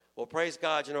Well, praise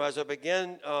God. As I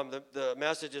begin the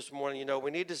message this morning,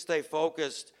 we need to stay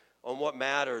focused on what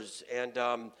matters. And,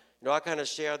 I kind of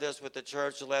share this with the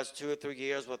church the last 2 or 3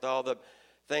 years with all the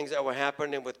things that were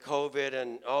happening with COVID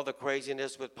and all the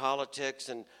craziness with politics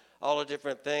and all the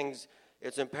different things.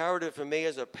 It's imperative for me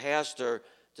as a pastor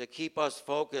to keep us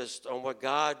focused on what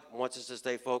God wants us to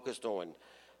stay focused on.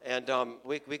 And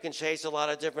we can chase a lot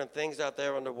of different things out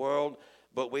there in the world,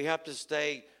 but we have to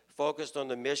stay focused on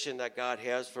the mission that God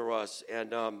has for us.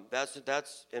 And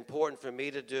that's important for me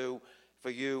to do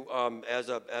for you as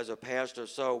a pastor.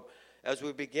 So as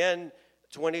we begin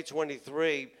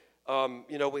 2023,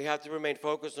 we have to remain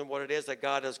focused on what it is that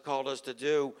God has called us to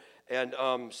do. And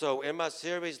so in my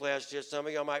series last year, some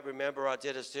of y'all might remember I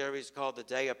did a series called The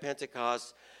Day of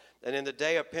Pentecost. And in the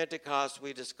Day of Pentecost,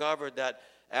 we discovered that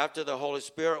after the Holy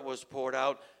Spirit was poured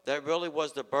out, that really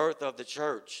was the birth of the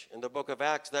church. In the book of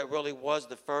Acts, that really was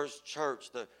the first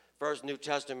church, the first New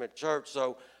Testament church.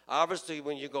 So obviously,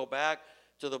 when you go back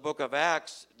to the book of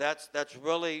Acts, that's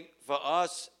really for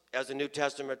us as a New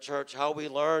Testament church, how we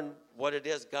learn what it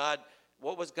is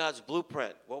what was God's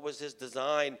blueprint? What was his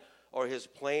design or his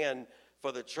plan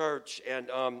for the church? And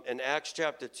in Acts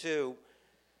chapter 2,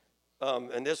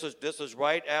 and this was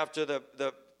right after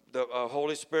the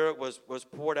Holy Spirit was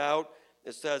poured out.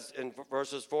 It says in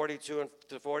verses 42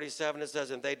 to 47, it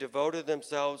says, "And they devoted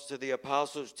themselves to the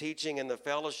apostles' teaching and the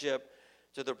fellowship,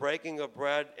 to the breaking of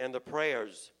bread and the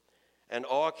prayers. And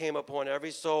awe came upon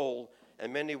every soul,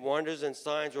 and many wonders and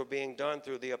signs were being done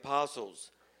through the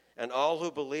apostles. And all who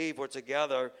believed were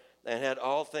together and had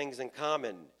all things in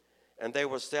common. And they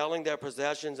were selling their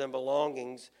possessions and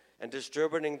belongings and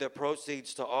distributing the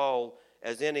proceeds to all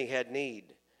as any had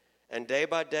need. And day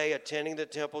by day, attending the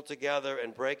temple together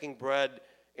and breaking bread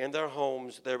in their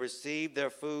homes, they received their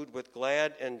food with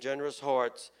glad and generous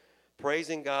hearts,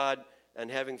 praising God and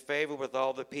having favor with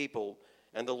all the people.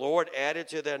 And the Lord added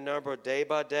to their number day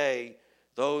by day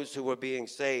those who were being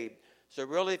saved." So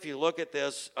really, if you look at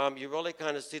this, you really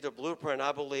kind of see the blueprint,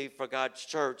 I believe, for God's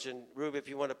church. And Ruby, if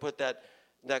you want to put that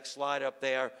next slide up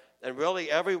there. And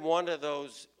really, every one of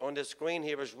those on the screen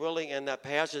here is really in that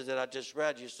passage that I just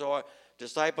read. You saw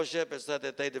discipleship. It said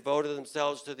that they devoted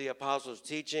themselves to the apostles'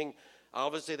 teaching.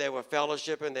 Obviously, they were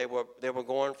fellowshipping. They were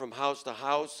going from house to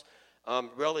house.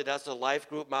 Really, that's a life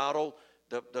group model.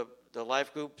 The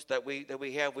life groups that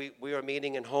we have, we are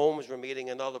meeting in homes. We're meeting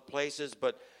in other places.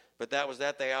 But that was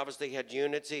that. They obviously had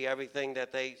unity. Everything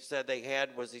that they said they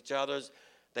had was each other's.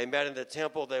 They met in the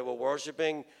temple. They were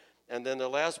worshiping. And then the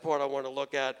last part I want to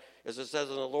look at is it says,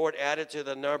 "And the Lord added to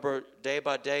the number day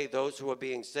by day those who were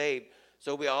being saved."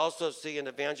 So we also see an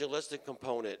evangelistic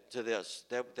component to this.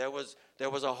 There was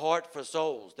a heart for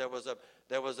souls. There was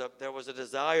a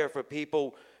desire for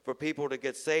people to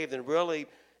get saved. And really,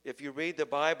 if you read the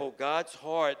Bible, God's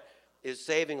heart is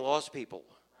saving lost people.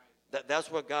 That's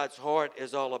what God's heart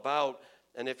is all about.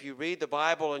 And if you read the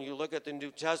Bible and you look at the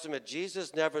New Testament,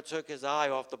 Jesus never took his eye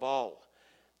off the ball.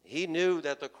 He knew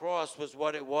that the cross was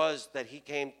what it was that he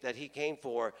came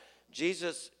for.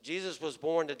 Jesus was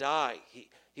born to die.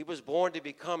 He was born to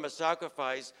become a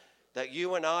sacrifice that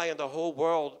you and I and the whole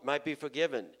world might be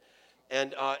forgiven.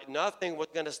 And nothing was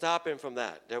going to stop him from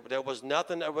that. There was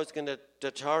nothing that was going to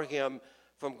deter him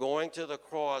from going to the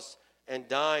cross and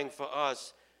dying for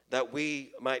us that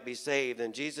we might be saved.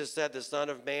 And Jesus said the Son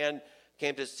of Man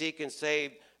came to seek and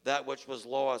save that which was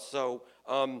lost. So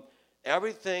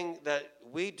everything that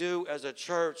we do as a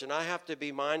church, and I have to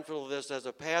be mindful of this as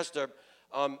a pastor,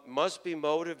 must be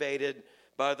motivated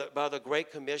by the Great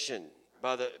Commission,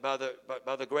 by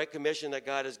the Great Commission that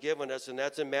God has given us, and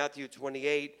that's in Matthew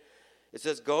 28. It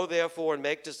says, "Go therefore and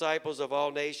make disciples of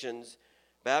all nations,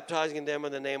 baptizing them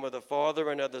in the name of the Father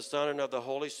and of the Son and of the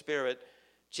Holy Spirit,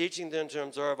 teaching them to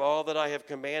observe all that I have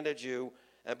commanded you,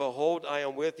 and behold, I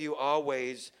am with you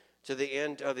always to the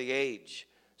end of the age."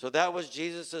 So that was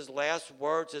Jesus' last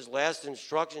words, his last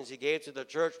instructions he gave to the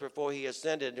church before he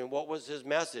ascended. And what was his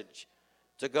message?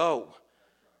 To go.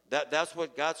 That's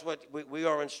what we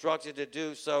are instructed to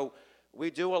do. So we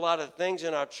do a lot of things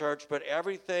in our church, but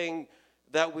everything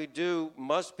that we do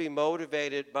must be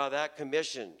motivated by that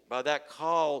commission, by that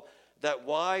call. That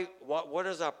what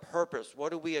is our purpose? What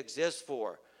do we exist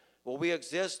for? Well, we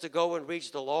exist to go and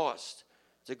reach the lost,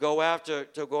 to go after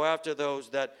those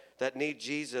that need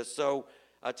Jesus. So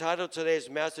I titled today's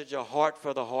message, "A Heart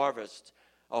for the Harvest."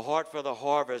 A heart for the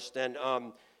harvest. And,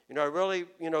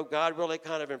 God really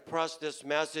kind of impressed this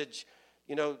message,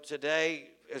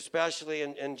 today, especially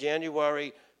in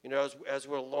January, as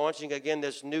we're launching again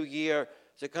this new year,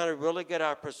 to kind of really get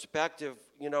our perspective,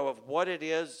 of what it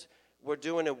is we're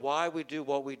doing and why we do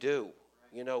what we do.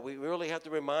 You know, we really have to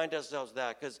remind ourselves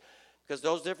that because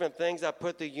those different things, I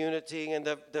put the unity and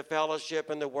the fellowship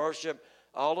and the worship,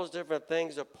 all those different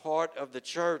things are part of the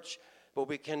church, but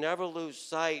we can never lose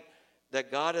sight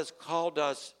that God has called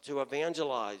us to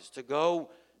evangelize, to go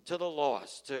to the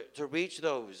lost, to reach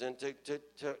those, and to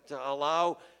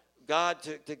allow God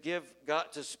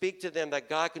to speak to them that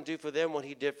God can do for them what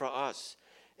he did for us.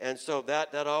 And so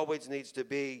that always needs to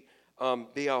be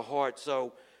our heart.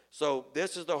 So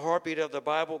this is the heartbeat of the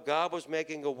Bible. God was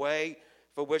making a way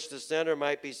for which the sinner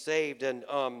might be saved. And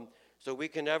so we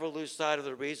can never lose sight of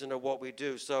the reason of what we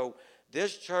do. So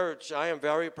this church, I am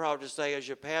very proud to say as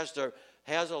your pastor,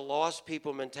 has a lost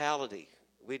people mentality.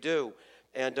 We do.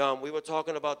 And we were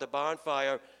talking about the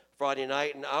bonfire Friday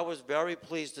night, and I was very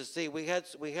pleased to see we had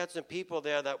some people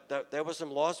there that there were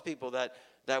some lost people that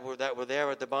were there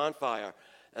at the bonfire.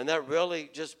 And that really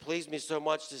just pleased me so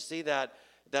much to see that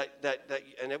and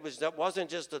that wasn't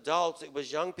just adults, it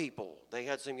was young people. They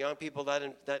had some young people that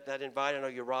invited. I know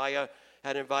Uriah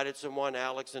had invited someone,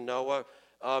 Alex and Noah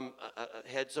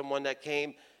had someone that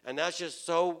came, and that's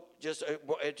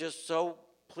it just so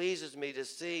pleases me to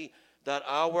see that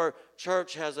our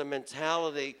church has a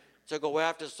mentality to go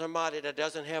after somebody that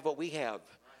doesn't have what we have,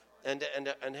 and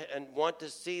want to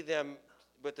see them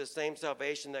with the same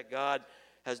salvation that God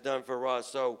has done for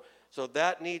us. So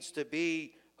that needs to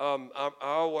be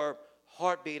our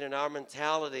heartbeat and our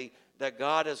mentality, that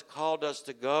God has called us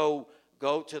to go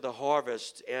to the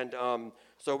harvest. And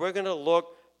so we're going to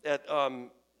look at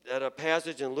a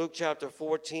passage in Luke chapter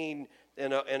 14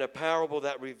 in a parable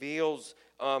that reveals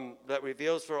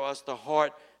for us the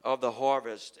heart of the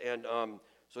harvest. And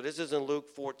so this is in Luke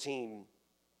 14.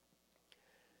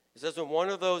 It says, when one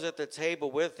of those at the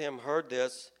table with him heard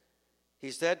this,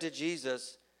 he said to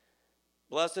Jesus,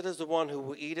 "Blessed is the one who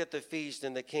will eat at the feast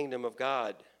in the kingdom of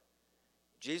God."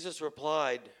 Jesus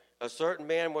replied, "A certain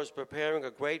man was preparing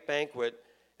a great banquet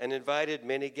and invited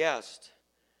many guests.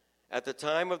 At the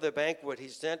time of the banquet, he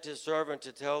sent his servant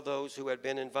to tell those who had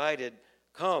been invited,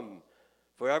 'Come,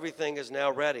 for everything is now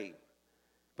ready.'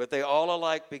 But they all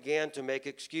alike began to make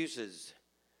excuses.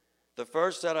 The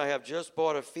first said, 'I have just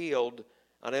bought a field,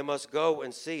 and I must go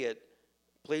and see it.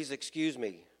 Please excuse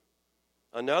me.'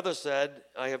 Another said,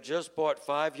 'I have just bought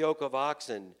 5 yoke of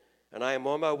oxen, and I am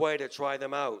on my way to try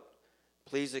them out.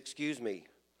 Please excuse me.'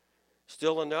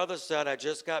 Still another said, 'I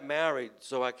just got married,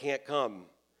 so I can't come.'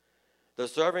 The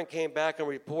servant came back and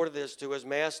reported this to his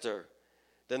master.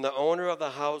 Then the owner of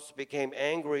the house became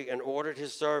angry and ordered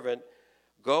his servant,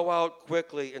 'Go out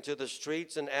quickly into the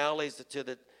streets and alleys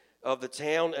of the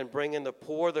town and bring in the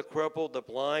poor, the crippled, the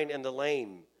blind, and the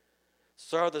lame.'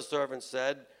 'Sir,' the servant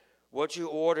said, 'what you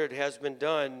ordered has been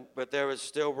done, but there is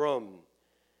still room.'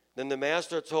 Then the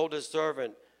master told his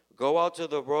servant, 'Go out to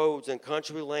the roads and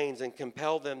country lanes and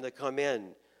compel them to come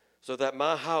in, so that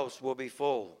my house will be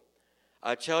full.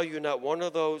 I tell you, not one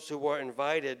of those who were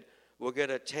invited will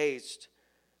get a taste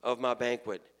of my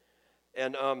banquet.'"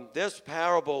 And this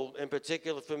parable in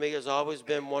particular for me has always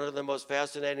been one of the most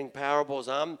fascinating parables.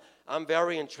 I'm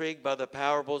very intrigued by the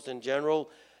parables in general.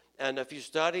 And if you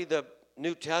study the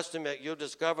New Testament, you'll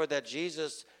discover that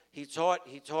Jesus, he taught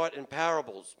in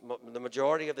parables. The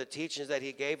majority of the teachings that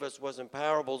he gave us was in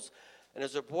parables. And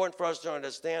it's important for us to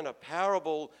understand a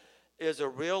parable is a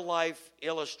real-life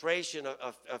illustration,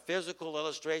 a physical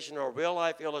illustration or a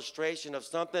real-life illustration of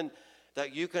something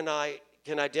that you can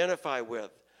identify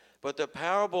with. But the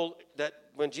parable,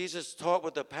 that when Jesus taught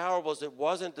with the parables, it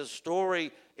wasn't the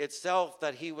story itself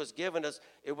that he was giving us.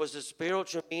 It was the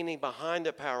spiritual meaning behind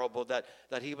the parable that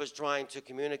he was trying to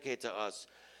communicate to us.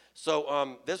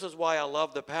 So this is why I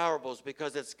love the parables,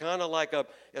 because it's kind of like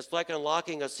it's like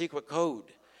unlocking a secret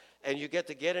code. And you get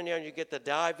in there and you get to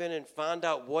dive in and find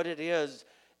out what it is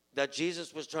that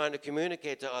Jesus was trying to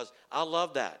communicate to us. I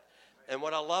love that. And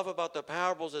what I love about the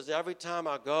parables is every time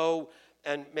I go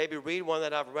and maybe read one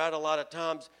that I've read a lot of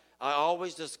times, I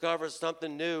always discover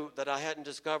something new that I hadn't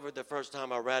discovered the first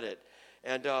time I read it.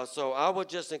 And so I would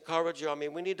just encourage you. I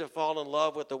mean, we need to fall in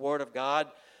love with the Word of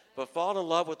God, but fall in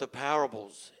love with the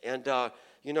parables. And,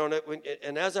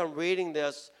 and as I'm reading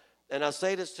this, and I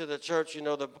say this to the church,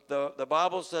 the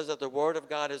Bible says that the Word of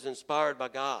God is inspired by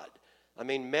God. I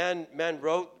mean, men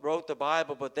wrote the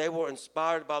Bible, but they were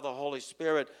inspired by the Holy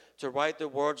Spirit to write the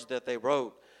words that they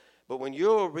wrote. But when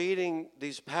you're reading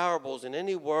these parables and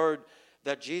any word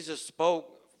that Jesus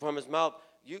spoke from his mouth,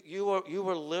 you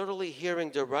were literally hearing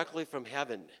directly from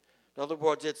heaven. In other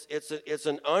words, it's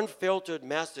an unfiltered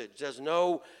message. There's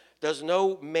no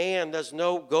man, there's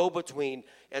no go-between.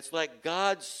 It's like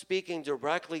God speaking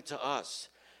directly to us.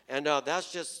 And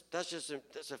that's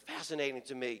fascinating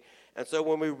to me. And so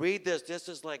when we read this, this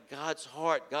is like God's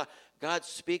heart, God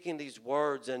speaking these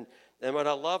words. And what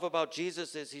I love about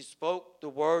Jesus is he spoke the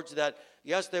words that,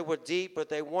 yes, they were deep, but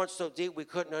they weren't so deep we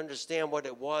couldn't understand what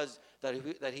it was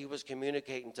that he was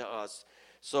communicating to us.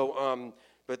 So,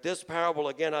 but this parable,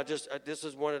 again, this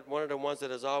is one of the ones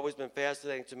that has always been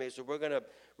fascinating to me. So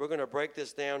we're gonna break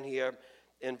this down here.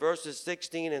 In verses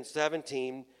 16 and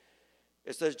 17,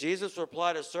 it says, Jesus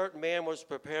replied, a certain man was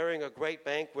preparing a great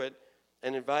banquet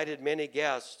and invited many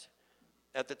guests.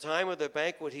 At the time of the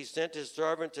banquet, he sent his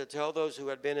servant to tell those who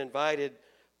had been invited,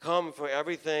 come, for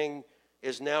everything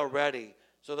is now ready.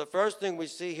 So the first thing we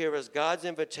see here is God's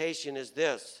invitation is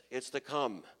this. It's to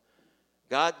come.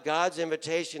 God's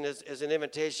invitation is an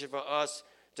invitation for us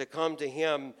to come to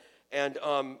him. And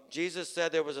Jesus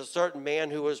said there was a certain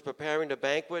man who was preparing the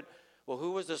banquet. Well,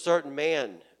 who was the certain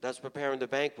man that's preparing the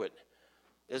banquet?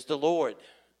 It's the Lord.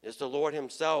 It's the Lord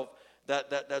himself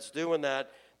that's doing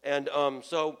that. And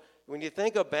so when you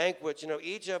think of banquets,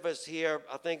 each of us here,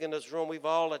 I think in this room, we've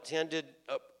all attended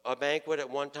a banquet at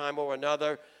one time or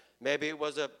another. Maybe it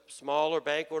was a smaller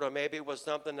banquet, or maybe it was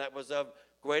something that was of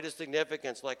greater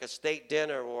significance, like a state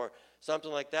dinner or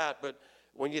something like that. But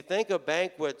when you think of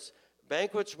banquets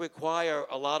require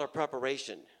a lot of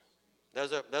preparation.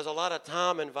 There's a lot of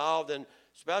time involved, and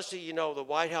especially, the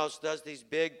White House does these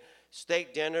big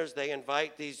state dinners. They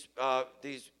invite these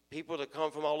people to come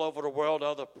from all over the world,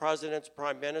 other presidents,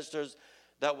 prime ministers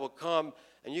that will come.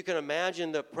 And you can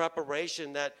imagine the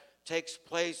preparation that takes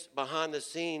place behind the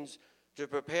scenes to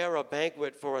prepare a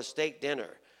banquet for a state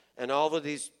dinner. And all of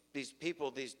these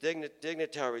people, these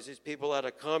dignitaries, these people that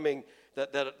are coming,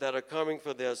 that are coming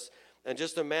for this. And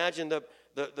just imagine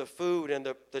the food and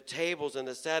the tables and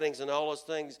the settings and all those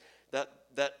things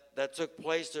that took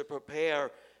place to prepare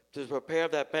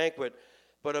that banquet.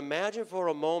 But imagine for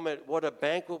a moment what a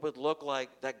banquet would look like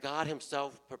that God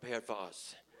himself prepared for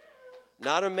us.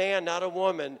 Not a man, not a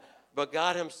woman, but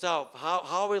God himself.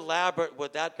 How elaborate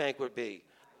would that banquet be?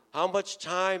 How much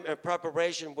time and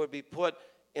preparation would be put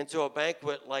into a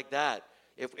banquet like that?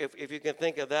 If you can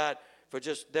think of that,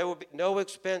 there would be no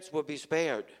expense would be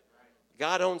spared.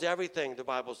 God owns everything, the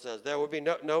Bible says. There would be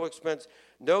no expense.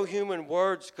 No human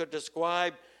words could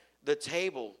describe the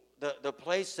table, the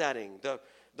place setting, the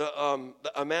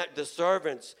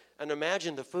servants, and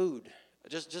imagine the food.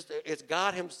 Just it's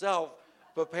God himself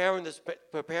preparing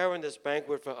this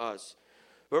banquet for us.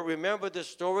 But remember, the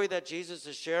story that Jesus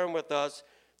is sharing with us,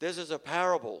 this is a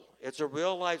parable. It's a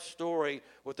real life story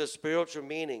with a spiritual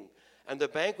meaning. And the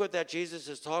banquet that Jesus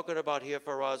is talking about here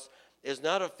for us is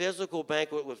not a physical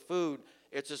banquet with food.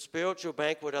 It's a spiritual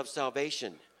banquet of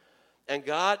salvation. And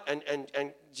God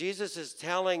and Jesus is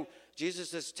telling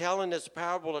this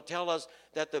parable to tell us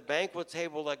that the banquet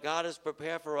table that God has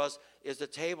prepared for us is the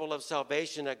table of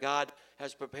salvation that God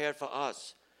has prepared for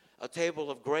us. A table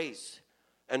of grace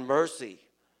and mercy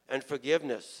and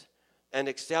forgiveness and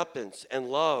acceptance and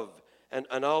love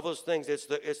and all those things. It's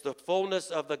the fullness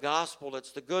of the gospel.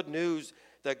 It's the good news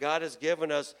that God has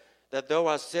given us, that though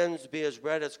our sins be as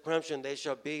red as crimson, they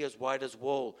shall be as white as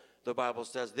wool, the Bible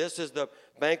says. This is the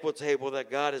banquet table that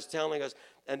God is telling us.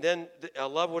 And then I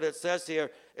love what it says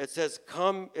here. It says,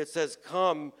 come,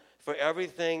 for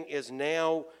everything is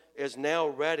now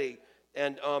ready.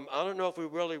 And I don't know if we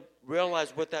really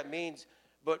realize what that means,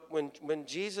 but when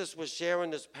Jesus was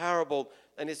sharing this parable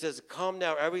and he says, come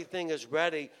now, everything is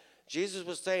ready, Jesus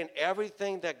was saying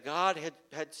everything that God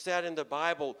had said in the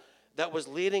Bible that was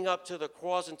leading up to the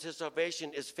cross and to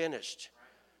salvation is finished.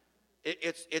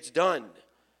 It's done.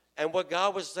 And what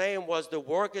God was saying was the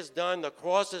work is done, the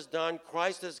cross is done,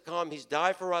 Christ has come, he's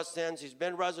died for our sins, he's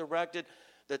been resurrected,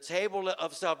 the table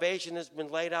of salvation has been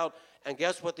laid out, and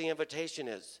guess what the invitation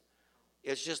is?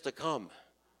 It's just to come.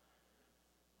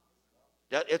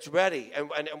 It's ready.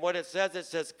 And what it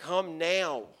says, come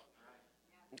now.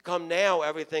 Come now,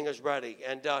 everything is ready.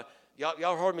 And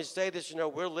y'all heard me say this,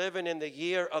 we're living in the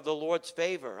year of the Lord's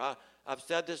favor. I've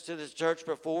said this to this church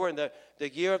before, and the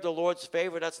year of the Lord's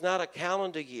favor, that's not a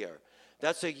calendar year.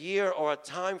 That's a year or a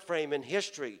time frame in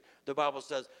history, the Bible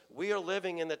says. We are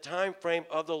living in the time frame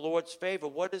of the Lord's favor.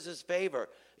 What is his favor?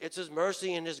 It's his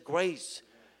mercy and his grace.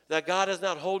 That God is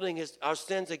not holding our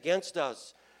sins against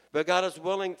us, but God is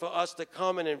willing for us to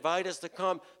come and invite us to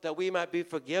come that we might be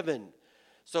forgiven.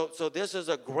 So this is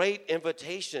a great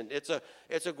invitation. It's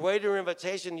a greater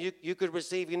invitation you could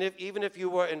receive, even if you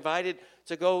were invited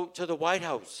to go to the White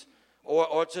House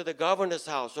or to the governor's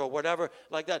house or whatever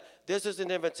like that. This is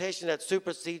an invitation that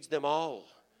supersedes them all.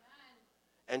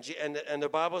 And the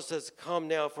Bible says, "Come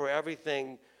now, for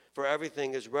everything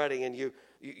is ready." And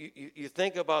you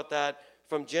think about that.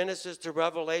 from Genesis to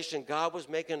Revelation, God was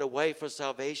making a way for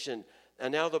salvation.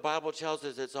 And now the Bible tells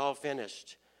us it's all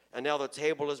finished. And now the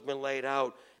table has been laid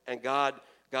out, and God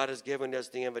has given us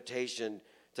the invitation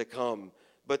to come.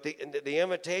 But the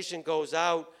invitation goes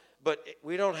out, but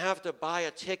we don't have to buy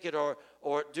a ticket or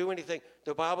do anything.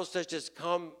 The Bible says just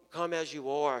come as you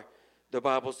are, the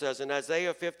Bible says. In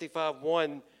Isaiah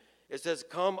 55:1, it says,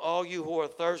 "Come all you who are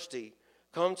thirsty,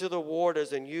 come to the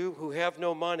waters, and you who have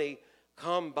no money,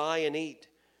 come buy and eat.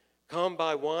 Come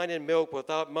buy wine and milk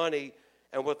without money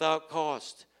and without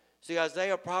cost." See,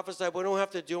 Isaiah prophesied we don't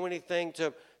have to do anything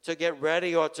to get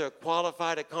ready or to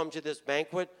qualify to come to this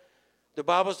banquet. The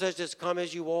Bible says just come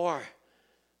as you are.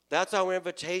 That's our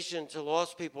invitation to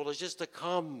lost people, is just to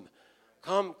come.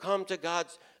 Come to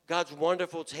God's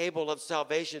wonderful table of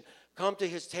salvation. Come to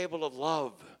his table of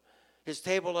love, his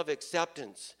table of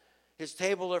acceptance, his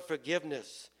table of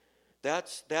forgiveness.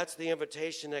 That's the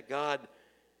invitation that God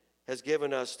has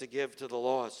given us to give to the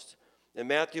lost. In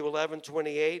Matthew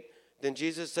 11:28, then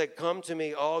Jesus said, "Come to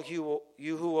me, all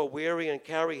you who are weary and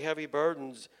carry heavy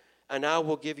burdens, and I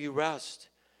will give you rest."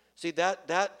 See,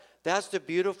 that's the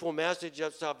beautiful message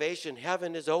of salvation.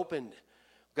 Heaven is opened.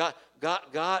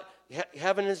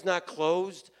 Heaven is not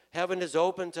closed. Heaven is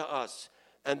open to us.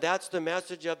 And that's the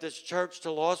message of this church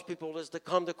to lost people, is to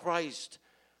come to Christ.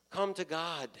 Come to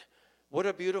God. What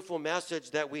a beautiful message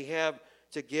that we have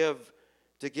to give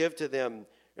to them.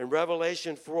 In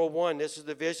Revelation 4:1, this is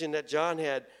the vision that John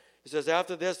had. It says,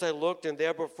 "After this I looked, and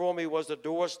there before me was a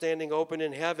door standing open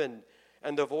in heaven.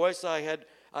 And the voice I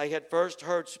had first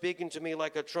heard speaking to me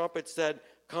like a trumpet said,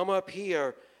 'Come up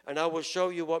here, and I will show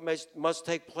you what must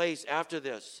take place after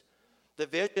this.'" The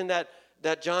vision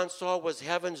that John saw was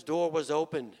heaven's door was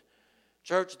opened.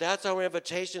 Church, that's our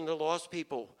invitation to lost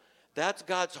people. That's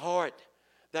God's heart,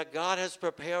 that God has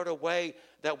prepared a way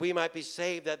that we might be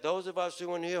saved, that those of us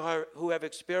who have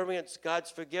experienced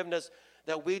God's forgiveness,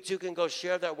 that we too can go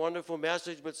share that wonderful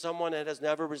message with someone that has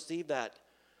never received that.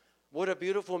 What a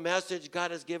beautiful message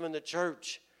God has given the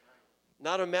church.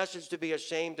 Not a message to be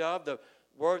ashamed of. The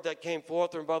word that came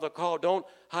forth from Brother Carl, don't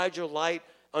hide your light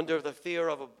under the fear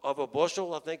of a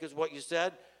bushel, I think is what you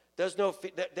said.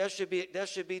 There should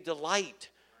be delight.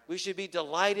 We should be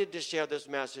delighted to share this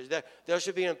message. There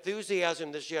should be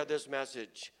enthusiasm to share this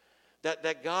message.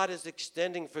 That God is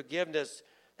extending forgiveness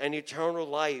and eternal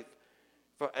life.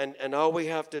 And all we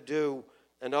have to do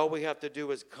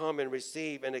is come and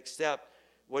receive and accept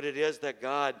what it is that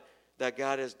God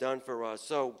has done for us.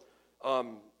 So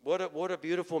what a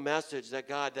beautiful message that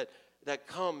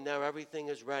come, now everything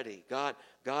is ready. God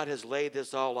has laid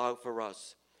this all out for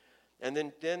us.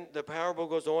 And then the parable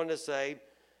goes on to say,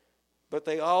 "But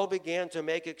they all began to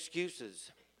make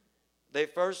excuses. They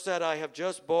first said, 'I have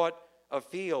just bought a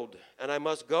field, and I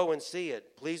must go and see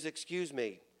it. Please excuse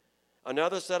me.'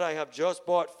 Another said, 'I have just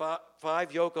bought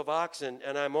 5 yoke of oxen,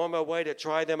 and I'm on my way to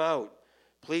try them out.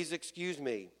 Please excuse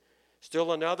me.'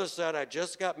 Still another said, 'I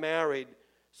just got married,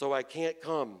 so I can't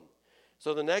come.'"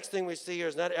 So the next thing we see here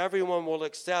is not everyone will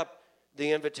accept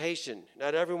the invitation.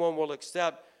 Not everyone will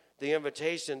accept the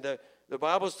invitation. The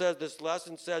Bible says, this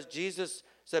lesson says, Jesus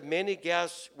said many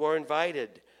guests were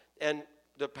invited. And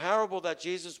the parable that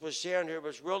Jesus was sharing here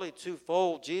was really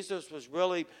twofold. Jesus was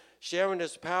really sharing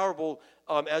this parable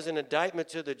as an indictment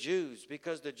to the Jews,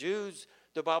 because the Jews,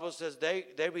 the Bible says,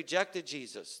 they rejected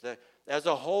Jesus. As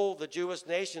a whole, the Jewish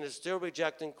nation is still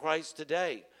rejecting Christ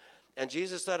today. And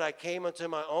Jesus said, "I came unto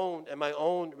my own, and my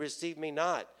own received me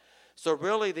not." So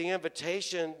really the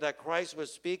invitation that Christ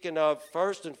was speaking of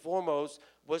first and foremost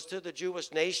was to the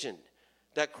Jewish nation,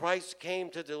 that Christ came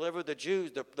to deliver the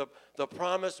Jews. The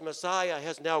promised Messiah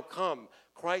has now come.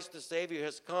 Christ the Savior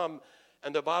has come.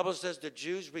 And the Bible says the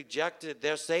Jews rejected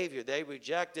their Savior. They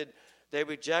rejected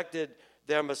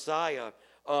their Messiah.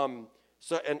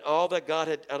 And all that God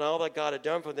had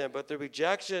done for them. But the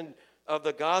rejection of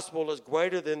the gospel is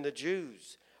greater than the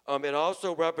Jews. It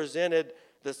also represented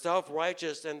the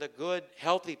self-righteous and the good,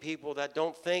 healthy people that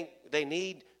don't think they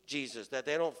need Jesus, that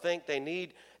they don't think they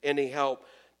need any help.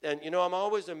 And, I'm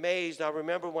always amazed. I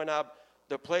remember when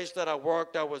the place that I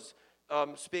worked, I was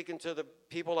speaking to the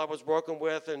people I was working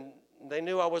with, and they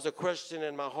knew I was a Christian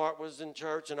and my heart was in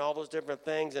church and all those different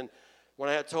things. And when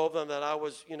I had told them that I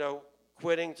was,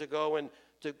 quitting to go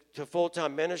into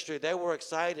full-time ministry, they were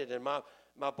excited. And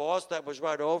my boss that was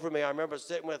right over me, I remember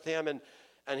sitting with him,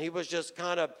 and he was just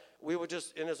we were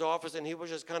just in his office, and he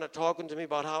was just kind of talking to me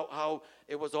about how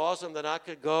it was awesome that I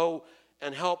could go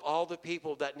and help all the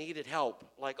people that needed help,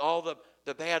 like all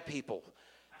the bad people.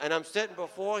 And I'm sitting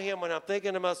before him, and I'm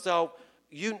thinking to myself,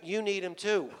 you need him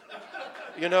too,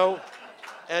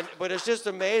 But it's just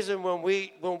amazing when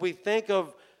we think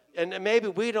of And maybe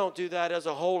we don't do that as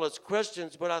a whole as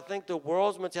Christians, but I think the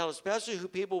world's mentality, especially who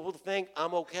people will think,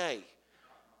 I'm okay.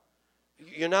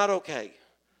 You're not okay.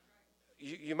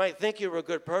 You might think you're a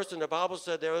good person. The Bible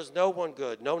said there is no one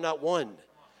good. No, not one.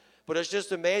 But it's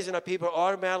just amazing how people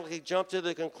automatically jump to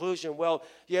the conclusion, well,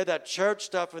 yeah, that church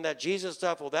stuff and that Jesus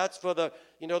stuff, well, that's for the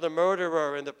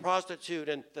murderer and the prostitute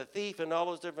and the thief and all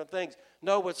those different things.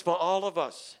 No, it's for all of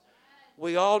us.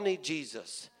 We all need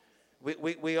Jesus.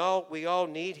 We all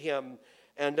need him.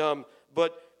 And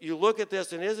but you look at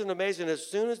this, and isn't it amazing? As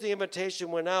soon as the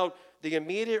invitation went out, the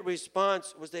immediate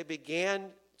response was they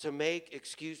began to make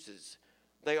excuses.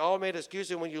 They all made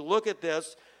excuses. And when you look at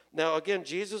this, now again,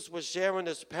 Jesus was sharing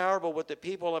this parable with the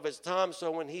people of his time.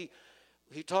 So when he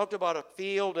talked about a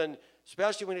field, and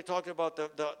especially when he talked about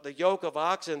the yoke of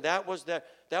oxen, that was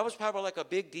probably like a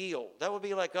big deal. That would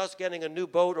be like us getting a new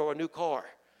boat or a new car.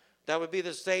 That would be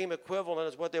the same equivalent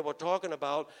as what they were talking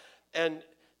about. And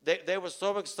they were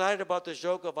so excited about this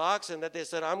yoke of oxen that they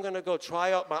said, I'm going to go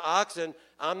try out my oxen.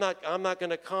 I'm not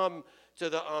going to come to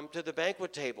the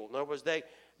banquet table. In other words,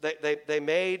 they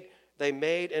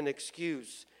made an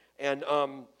excuse. And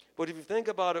but if you think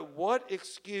about it, what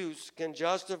excuse can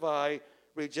justify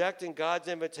rejecting God's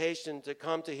invitation to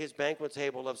come to his banquet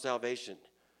table of salvation?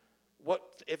 What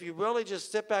if you really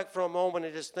just sit back for a moment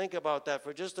and just think about that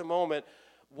for just a moment?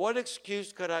 What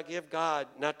excuse could I give God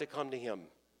not to come to him?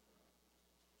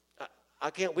 I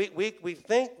can't. We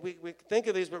think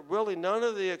of these, but really none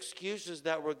of the excuses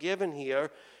that were given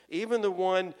here, even the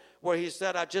one where he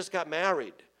said, I just got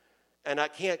married and I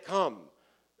can't come.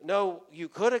 No, you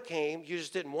could have came, you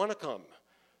just didn't want to come.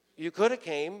 You could have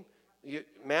came.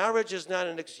 Marriage is not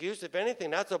an excuse. If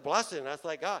anything, that's a blessing. That's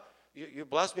like, God, you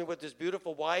blessed me with this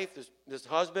beautiful wife, this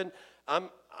husband. I'm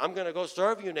going to go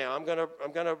serve you now. I'm going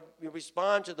to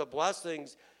respond to the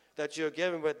blessings that you're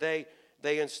given. But they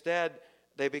instead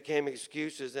became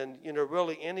excuses. And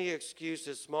really any excuse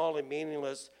is small and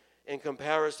meaningless in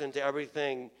comparison to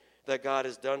everything that God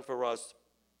has done for us.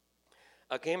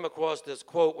 I came across this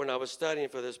quote when I was studying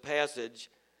for this passage.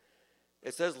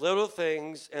 It says, little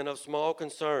things and of small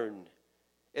concern.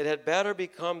 It had better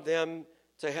become them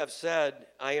to have said,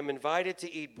 I am invited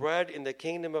to eat bread in the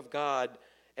kingdom of God,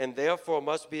 and therefore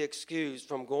must be excused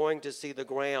from going to see the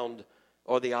ground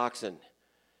or the oxen.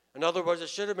 In other words, it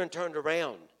should have been turned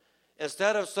around.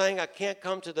 Instead of saying, I can't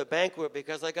come to the banquet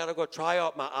because I got to go try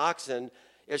out my oxen,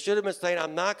 it should have been saying,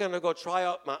 I'm not going to go try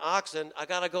out my oxen. I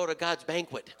got to go to God's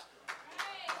banquet.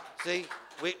 See,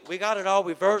 we got it all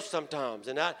reversed sometimes.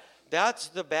 And that's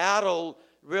the battle,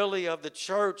 really, of the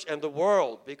church and the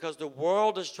world, because the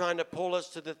world is trying to pull us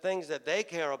to the things that they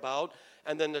care about,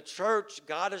 and then the church,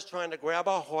 God is trying to grab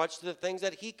our hearts to the things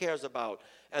that he cares about,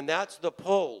 and that's the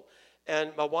pull.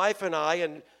 And my wife and I,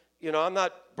 and I'm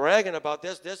not bragging about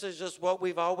this is just what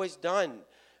we've always done.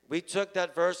 We took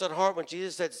that verse at heart when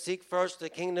Jesus said, seek first the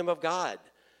kingdom of God.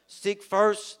 Seek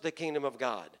first the kingdom of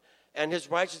God and his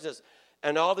righteousness,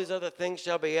 and all these other things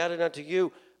shall be added unto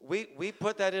you. We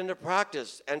put that into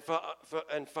practice, and for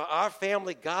our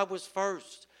family, God was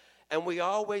first, and we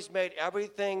always made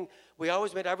everything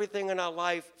in our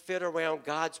life fit around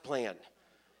God's plan,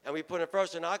 and we put it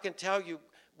first. And I can tell you,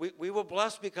 we were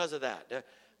blessed because of that.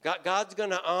 God's going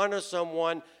to honor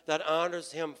someone that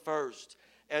honors him first.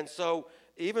 And so,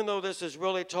 even though this is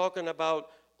really talking about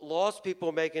lost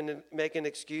people making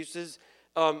excuses,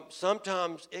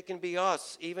 sometimes it can be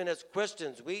us, even as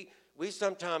Christians. We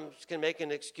sometimes can make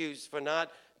an excuse for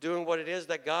not doing what it is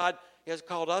that God has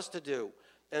called us to do.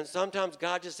 And sometimes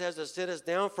God just has to sit us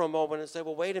down for a moment and say,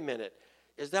 well, wait a minute.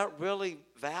 Is that really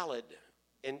valid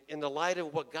in the light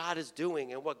of what God is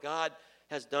doing and what God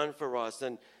has done for us?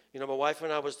 And, my wife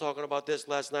and I was talking about this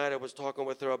last night. I was talking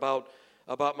with her about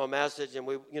my message, and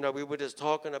we were just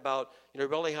talking about,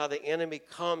 really how the enemy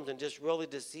comes and just really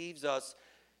deceives us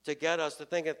to get us to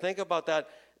think about that.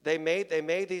 They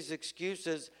made these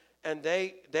excuses, and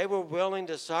they were willing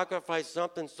to sacrifice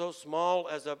something so small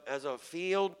as a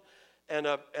field and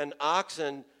an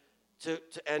oxen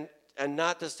and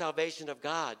not the salvation of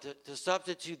God, to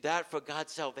substitute that for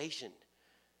God's salvation.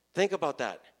 Think about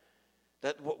that.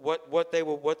 That what they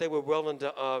were willing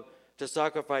to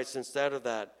sacrifice instead of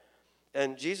that.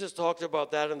 And Jesus talked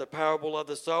about that in the parable of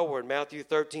the sower in Matthew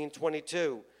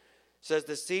 13:22. It says,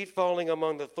 the seed falling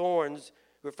among the thorns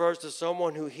refers to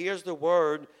someone who hears the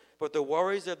word, but the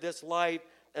worries of this life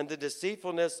and the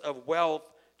deceitfulness of wealth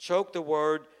choke the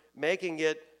word, making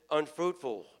it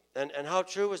unfruitful. And how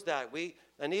true is that?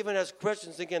 And even as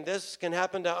Christians, again, this can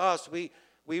happen to us. We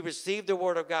receive the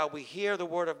word of God. We hear the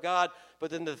word of God, but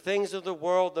then the things of the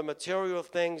world, the material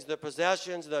things, the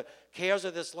possessions, the cares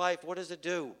of this life, what does it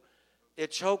do? It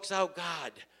chokes out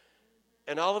God.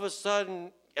 And all of a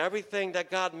sudden, everything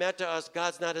that God meant to us,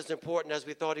 God's not as important as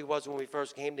we thought he was when we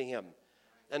first came to him.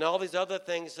 And all these other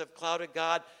things have clouded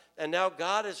God. And now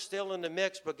God is still in the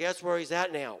mix, but guess where he's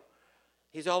at now?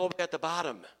 He's all the way at the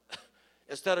bottom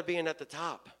instead of being at the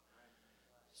top.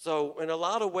 So in a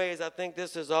lot of ways, I think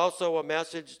this is also a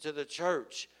message to the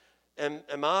church. And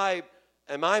am I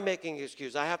making an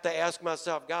excuse? I have to ask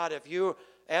myself, God, if you're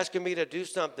asking me to do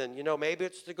something, maybe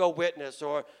it's to go witness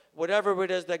or whatever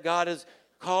it is that God is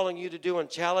calling you to do and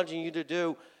challenging you to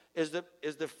do, is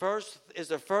the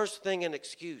first thing an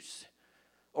excuse?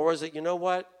 Or is it, you know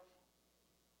what?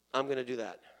 I'm going to do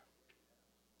that.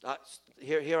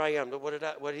 Here I am.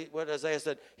 What Isaiah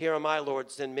said, here am I,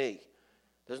 Lord, send me.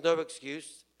 There's no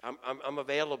excuse. I'm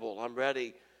available. I'm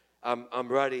ready. I'm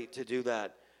ready to do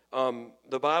that.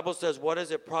 The Bible says, what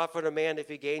does it profit a man if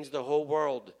he gains the whole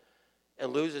world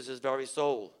and loses his very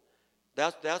soul?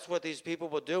 That's what these people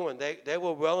were doing. They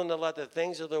were willing to let the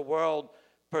things of the world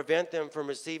prevent them from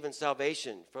receiving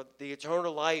salvation, for the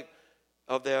eternal life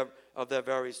of their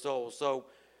very soul. So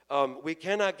we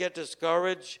cannot get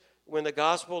discouraged when the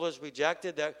gospel is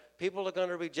rejected. That people are going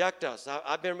to reject us.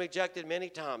 I've been rejected many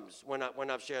times when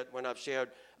I've shared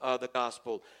the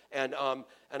gospel. And I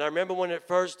remember when it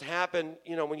first happened.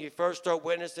 When you first start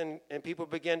witnessing and people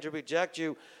begin to reject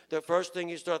you, the first thing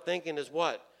you start thinking is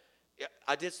what?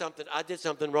 I did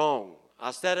something wrong.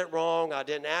 I said it wrong. I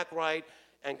didn't act right.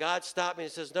 And God stopped me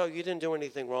and says, no, you didn't do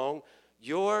anything wrong.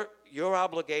 Your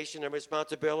obligation and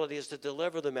responsibility is to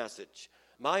deliver the message.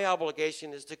 My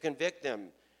obligation is to convict them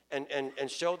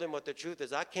and show them what the truth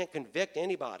is. I can't convict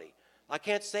anybody. I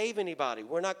can't save anybody.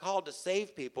 We're not called to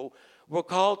save people. We're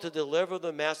called to deliver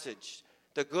the message,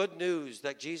 the good news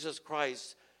that Jesus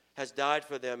Christ has died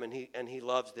for them and he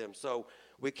loves them. So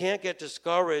we can't get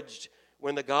discouraged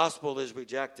when the gospel is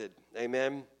rejected.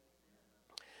 Amen.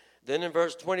 Then in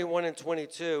verse 21 and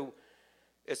 22,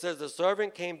 it says, the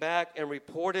servant came back and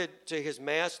reported to his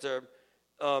master.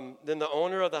 Then the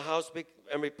owner of the house,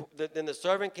 then the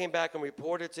servant came back and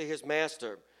reported to his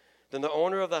master. Then the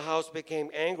owner of the house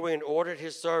became angry and ordered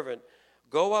his servant,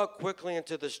 go out quickly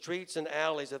into the streets and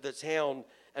alleys of the town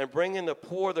and bring in the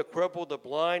poor, the crippled, the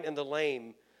blind, and the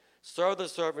lame. Sir, the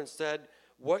servant said,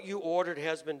 what you ordered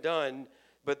has been done,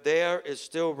 but there is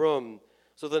still room.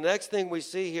 So the next thing we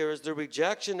see here is the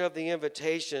rejection of the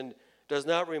invitation does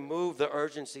not remove the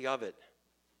urgency of it.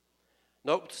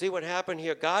 Nope. See what happened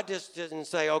here? God just didn't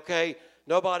say, okay,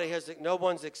 no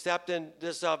one's accepting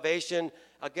this salvation.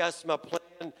 I guess my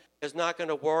plan is not going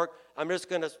to work. I'm just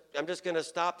going to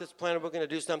stop this plan and we're going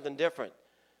to do something different.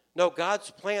 No,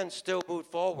 God's plan still moved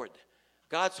forward.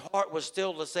 God's heart was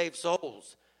still to save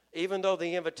souls. Even though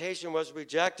the invitation was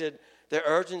rejected, the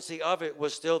urgency of it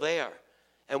was still there.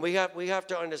 And we have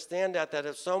to understand that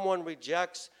if someone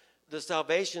rejects the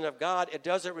salvation of God, it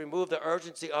doesn't remove the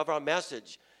urgency of our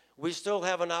message. We still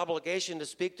have an obligation to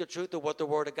speak the truth of what the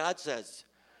Word of God says.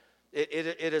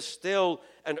 It is still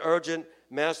an urgent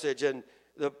message. And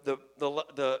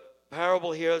the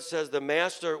parable here says the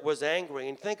master was angry.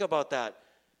 And think about that.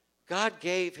 God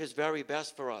gave his very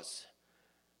best for us.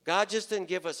 God just didn't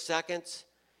give us seconds.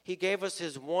 He gave us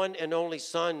his one and only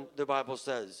son, the Bible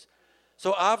says.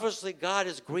 So obviously God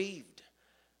is grieved.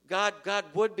 God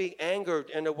would be angered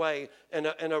in a way, in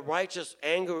a righteous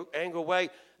anger way,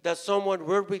 that someone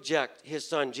would reject his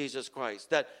son, Jesus Christ.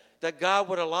 That God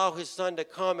would allow his son to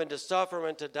come and to suffer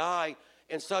and to die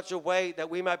in such a way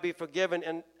that we might be forgiven.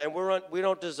 And we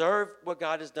don't deserve what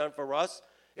God has done for us.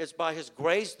 It's by his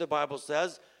grace, the Bible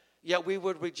says. Yet we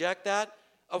would reject that.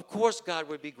 Of course God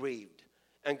would be grieved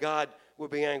and God would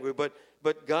be angry.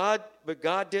 But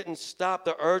God didn't stop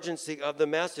the urgency of the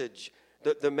message.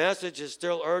 The message is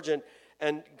still urgent,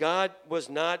 and God was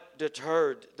not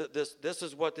deterred. This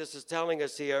is what this is telling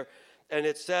us here. And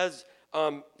it says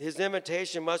his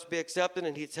invitation must be accepted,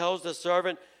 and he tells the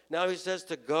servant, now he says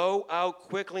to go out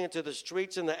quickly into the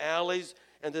streets and the alleys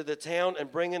and to the town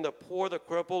and bring in the poor, the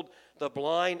crippled, the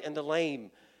blind, and the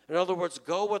lame. In other words,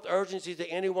 go with urgency to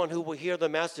anyone who will hear the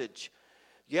message.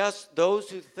 Yes, those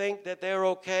who think that they're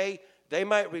okay, they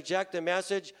might reject the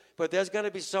message, but there's going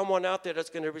to be someone out there that's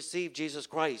going to receive Jesus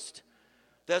Christ.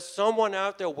 There's someone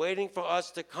out there waiting for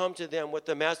us to come to them with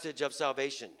the message of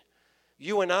salvation.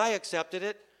 You and I accepted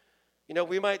it.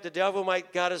 The devil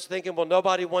might got us thinking, well,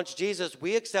 nobody wants Jesus.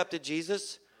 We accepted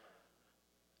Jesus.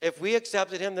 If we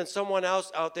accepted him, then someone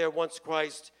else out there wants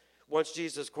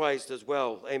Jesus Christ as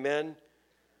well. Amen.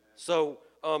 So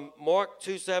Mark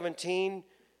 2:17,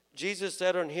 Jesus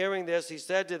said on hearing this, he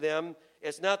said to them,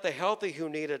 it's not the healthy who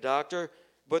need a doctor,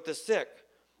 but the sick.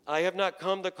 I have not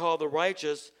come to call the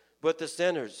righteous, but the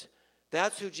sinners.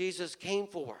 That's who Jesus came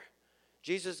for.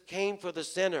 Jesus came for the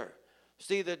sinner.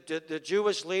 See, the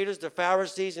Jewish leaders, the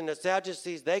Pharisees and the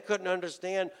Sadducees, they couldn't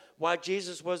understand why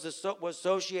Jesus was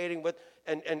associating with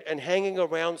and hanging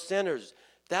around sinners.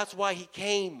 That's why he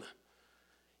came.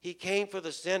 He came for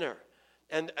the sinner.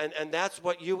 And that's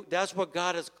what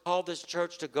God has called this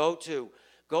church to go to.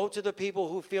 Go to the people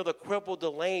who feel the crippled,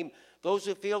 the lame, those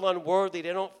who feel unworthy.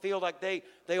 They don't feel like they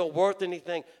are worth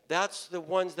anything. That's the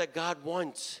ones that God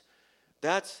wants.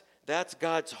 That's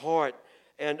God's heart.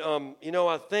 And,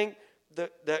 I think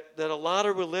that a lot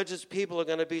of religious people are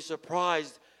going to be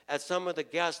surprised at some of the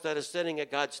guests that are sitting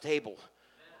at God's table.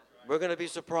 We're going to be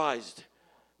surprised,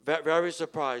 very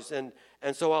surprised. And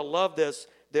so I love this,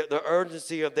 the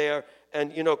urgency of there.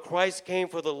 And, Christ came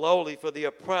for the lowly, for the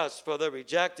oppressed, for the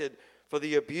rejected, for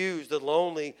the abused, the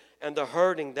lonely, and the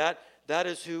hurting. That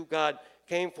is who God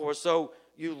came for. So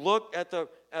you look at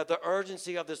the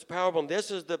urgency of this parable. And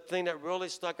this is the thing that really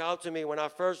stuck out to me when I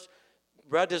first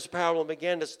read this parable and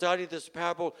began to study this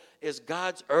parable, is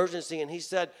God's urgency. And he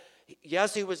said,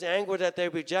 yes, he was angry that they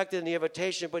rejected the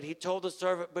invitation, but he told the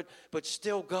servant, but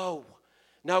still go.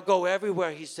 Now go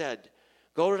everywhere, he said.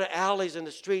 Go to the alleys and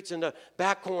the streets and the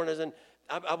back corners. And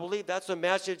I believe that's a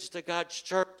message to God's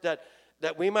church,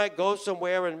 that we might go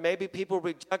somewhere and maybe people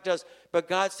reject us, but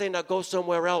God's saying, now go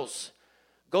somewhere else.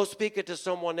 Go speak it to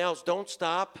someone else. Don't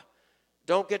stop.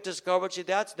 Don't get discouraged.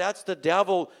 That's the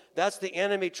devil. That's the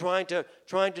enemy trying to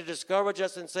discourage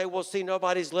us and say, well, see,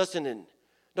 nobody's listening.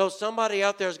 No, somebody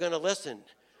out there is going to listen.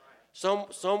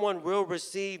 Someone will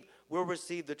receive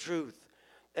the truth.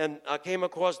 And I came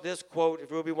across this quote,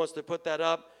 if Ruby wants to put that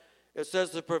up. It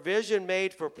says, the provision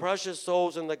made for precious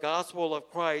souls in the gospel of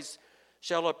Christ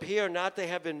shall appear not to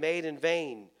have been made in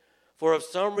vain. For if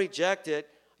some reject it,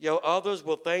 others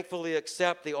will thankfully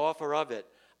accept the offer of it.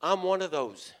 I'm one of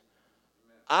those.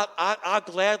 I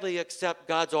gladly accept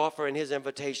God's offer and his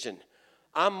invitation.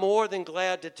 I'm more than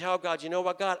glad to tell God, you know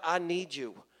what, God, I need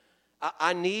you.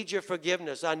 I need your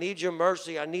forgiveness. I need your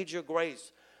mercy. I need your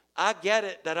grace. I get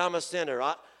it that I'm a sinner.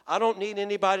 I don't need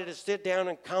anybody to sit down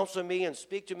and counsel me and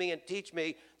speak to me and teach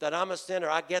me that I'm a sinner.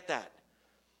 I get that.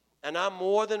 And I'm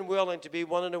more than willing to be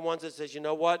one of the ones that says, you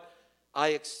know what, I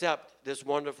accept this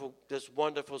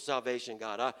wonderful salvation,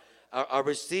 God. I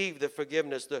receive the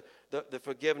forgiveness, the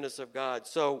forgiveness of God.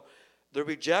 So the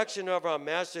rejection of our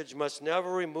message must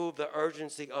never remove the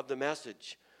urgency of the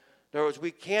message. In other words,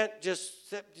 we can't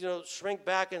just shrink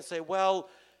back and say, well,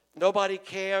 nobody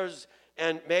cares,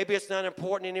 and maybe it's not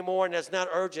important anymore, and it's not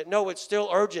urgent. No, it's still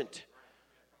urgent.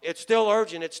 It's still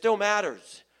urgent. It still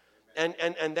matters. And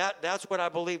that's what I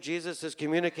believe Jesus is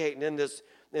communicating in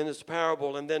this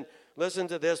parable. And then listen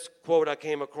to this quote I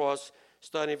came across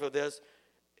studying for this.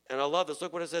 And I love this.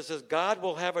 Look what it says. It says, God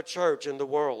will have a church in the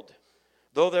world,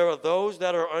 though there are those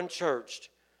that are unchurched.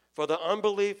 For the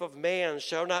unbelief of man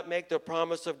shall not make the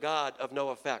promise of God of no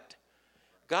effect.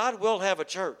 God will have a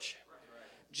church.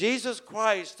 Jesus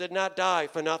Christ did not die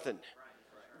for nothing.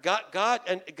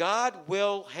 God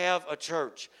will have a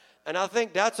church. And I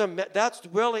think that's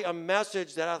really a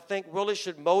message that I think really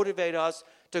should motivate us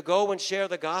to go and share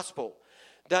the gospel.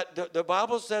 That the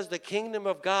Bible says the kingdom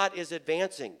of God is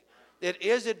advancing. It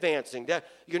is advancing. That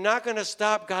you're not going to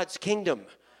stop God's kingdom.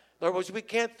 In other words, we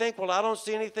can't think, well, I don't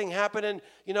see anything happening,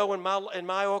 in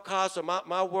my Ocas or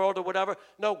my world or whatever.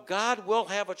 No, God will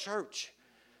have a church.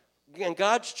 And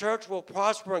God's church will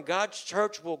prosper and God's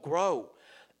church will grow.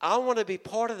 I want to be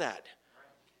part of that.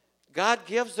 God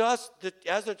gives us,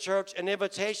 as a church, an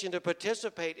invitation to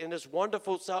participate in this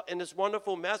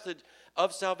wonderful message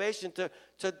of salvation,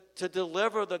 to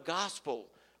deliver the gospel.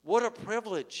 What a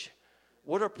privilege!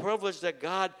 What a privilege that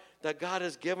God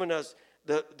has given us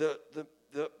the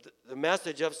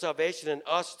message of salvation and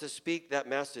us to speak that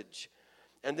message.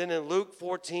 And then in Luke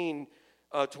 14,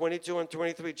 22 and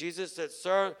 23, Jesus said,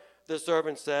 "Sir," the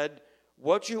servant said,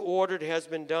 "what you ordered has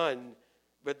been done,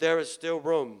 but there is still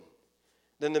room."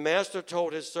 Then the master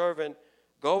told his servant,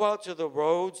 "Go out to the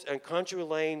roads and country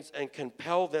lanes and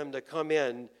compel them to come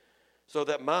in, so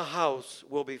that my house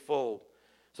will be full."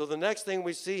 So the next thing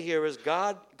we see here is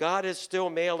God is still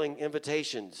mailing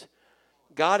invitations.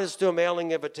 God is still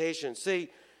mailing invitations.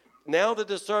 See, now that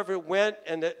the servant went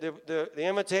and the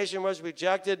invitation was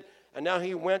rejected, and now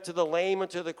he went to the lame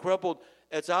and to the crippled,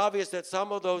 it's obvious that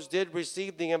some of those did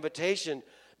receive the invitation.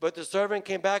 But the servant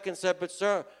came back and said, but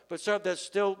sir,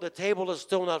 the table is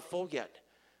still not full yet.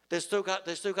 They still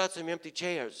got some empty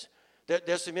chairs.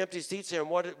 There's some empty seats here. And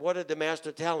what did the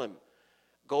master tell him?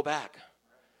 Go back.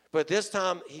 But this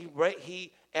time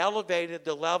he elevated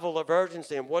the level of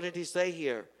urgency. And what did he say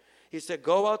here? He said,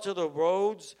 go out to the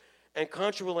roads and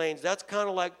country lanes. That's kind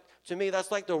of like, to me,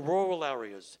 that's like the rural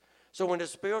areas. So in a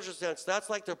spiritual sense, that's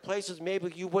like the places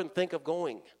maybe you wouldn't think of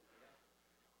going.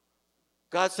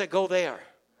 God said, go there.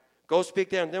 Go speak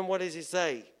there. And then what does he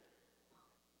say?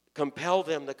 Compel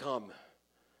them to come.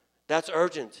 That's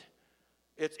urgent.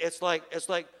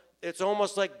 It's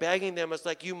almost like begging them. It's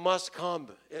like, you must come.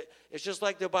 It's just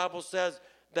like the Bible says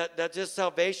that this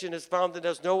salvation is found that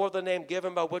there's no other name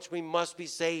given by which we must be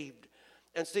saved.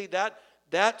 And see,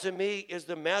 that to me is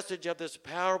the message of this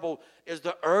parable, is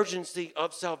the urgency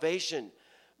of salvation.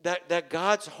 That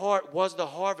God's heart was the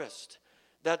harvest.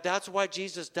 That's why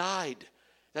Jesus died.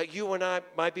 That you and I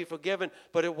might be forgiven.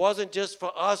 But it wasn't just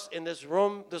for us in this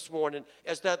room this morning.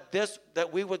 It's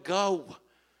that we would go.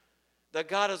 That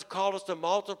God has called us to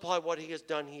multiply what he has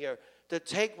done here. To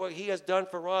take what he has done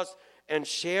for us and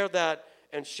share that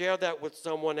with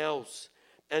someone else.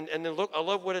 And then look, I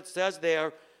love what it says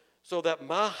there. So that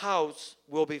my house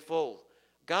will be full.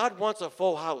 God wants a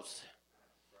full house.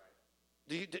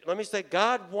 Let me say,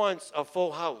 God wants a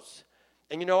full house.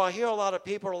 And I hear a lot of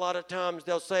people, a lot of times,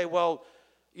 they'll say, well,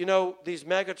 these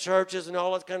mega churches and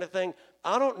all that kind of thing.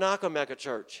 I don't knock a mega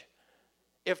church.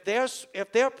 If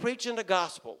they're preaching the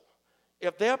gospel,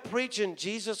 if they're preaching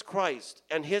Jesus Christ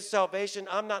and his salvation,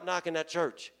 I'm not knocking that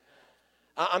church.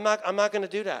 I'm not going to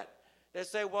do that. They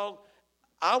say, well,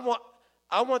 I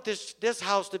want this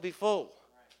house to be full.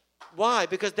 Why?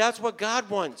 Because that's what God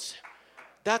wants.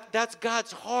 That's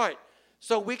God's heart.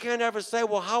 So we can't ever say,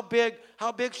 well, how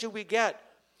big should we get?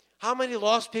 How many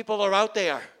lost people are out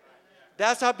there?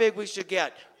 That's how big we should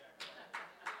get.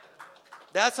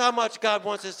 That's how much God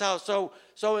wants his house. So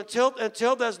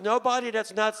until there's nobody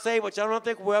that's not saved, which I don't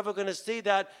think we're ever going to see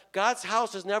that, God's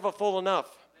house is never full enough.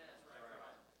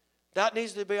 That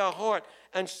needs to be our heart.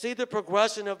 And see the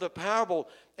progression of the parable.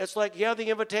 It's like, the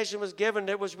invitation was given,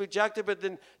 it was rejected, but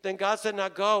then God said, now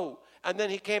go. And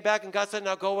then he came back and God said,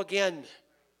 now go again.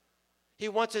 He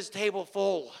wants his table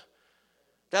full.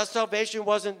 That salvation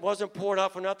wasn't poured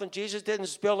out for nothing. Jesus didn't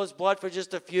spill his blood for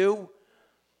just a few.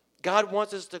 God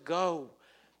wants us to go.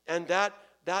 And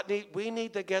we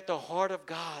need to get the heart of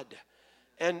God.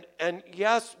 And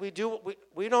yes, we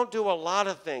don't do a lot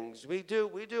of things. We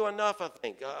do enough, I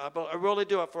think. I really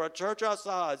do. For a church our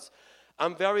size,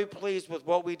 I'm very pleased with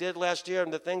what we did last year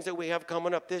and the things that we have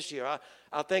coming up this year.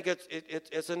 I think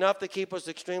it's enough to keep us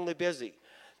extremely busy.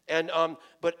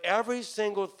 But every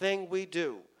single thing we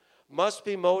do must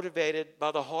be motivated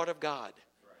by the heart of God.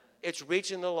 It's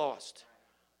reaching the lost.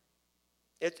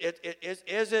 Is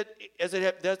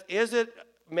it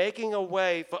making a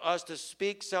way for us to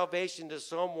speak salvation to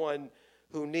someone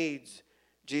who needs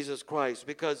Jesus Christ?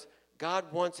 Because God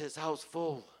wants his house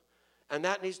full. And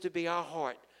that needs to be our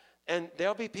heart. And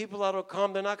there'll be people that will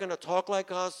come. They're not going to talk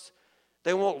like us.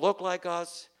 They won't look like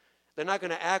us. They're not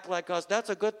going to act like us. That's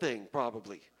a good thing,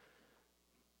 probably.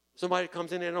 Somebody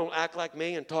comes in and they don't act like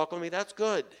me and talk like me. That's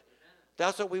good.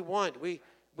 That's what we want. We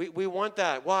want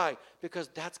that. Why? Because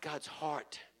that's God's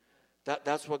heart.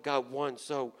 That's what God wants.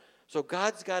 So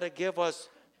God's got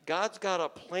to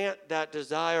plant that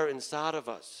desire inside of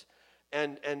us.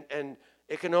 And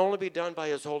it can only be done by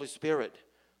his Holy Spirit.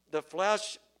 The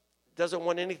flesh doesn't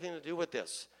want anything to do with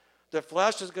this. The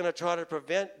flesh is going to try to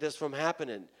prevent this from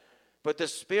happening. But the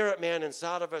spirit man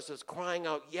inside of us is crying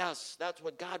out, yes, that's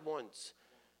what God wants.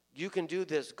 You can do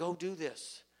this. Go do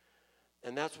this.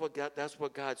 And that's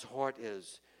what God's heart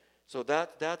is. So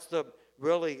that's the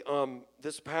really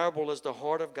this parable is the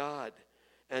heart of God,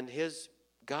 and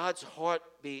God's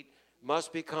heartbeat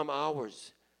must become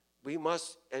ours. We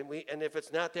must, and if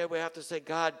it's not there, we have to say,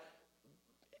 God,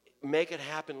 make it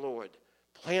happen, Lord.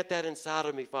 Plant that inside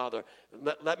of me, Father.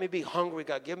 Let me be hungry,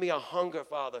 God. Give me a hunger,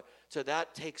 Father, so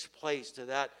that takes place, till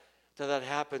that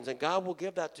happens. And God will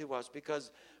give that to us because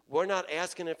we're not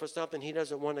asking him for something he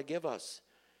doesn't want to give us.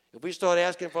 If we start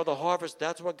asking for the harvest,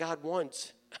 that's what God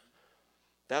wants.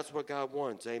 That's what God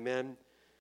wants. Amen.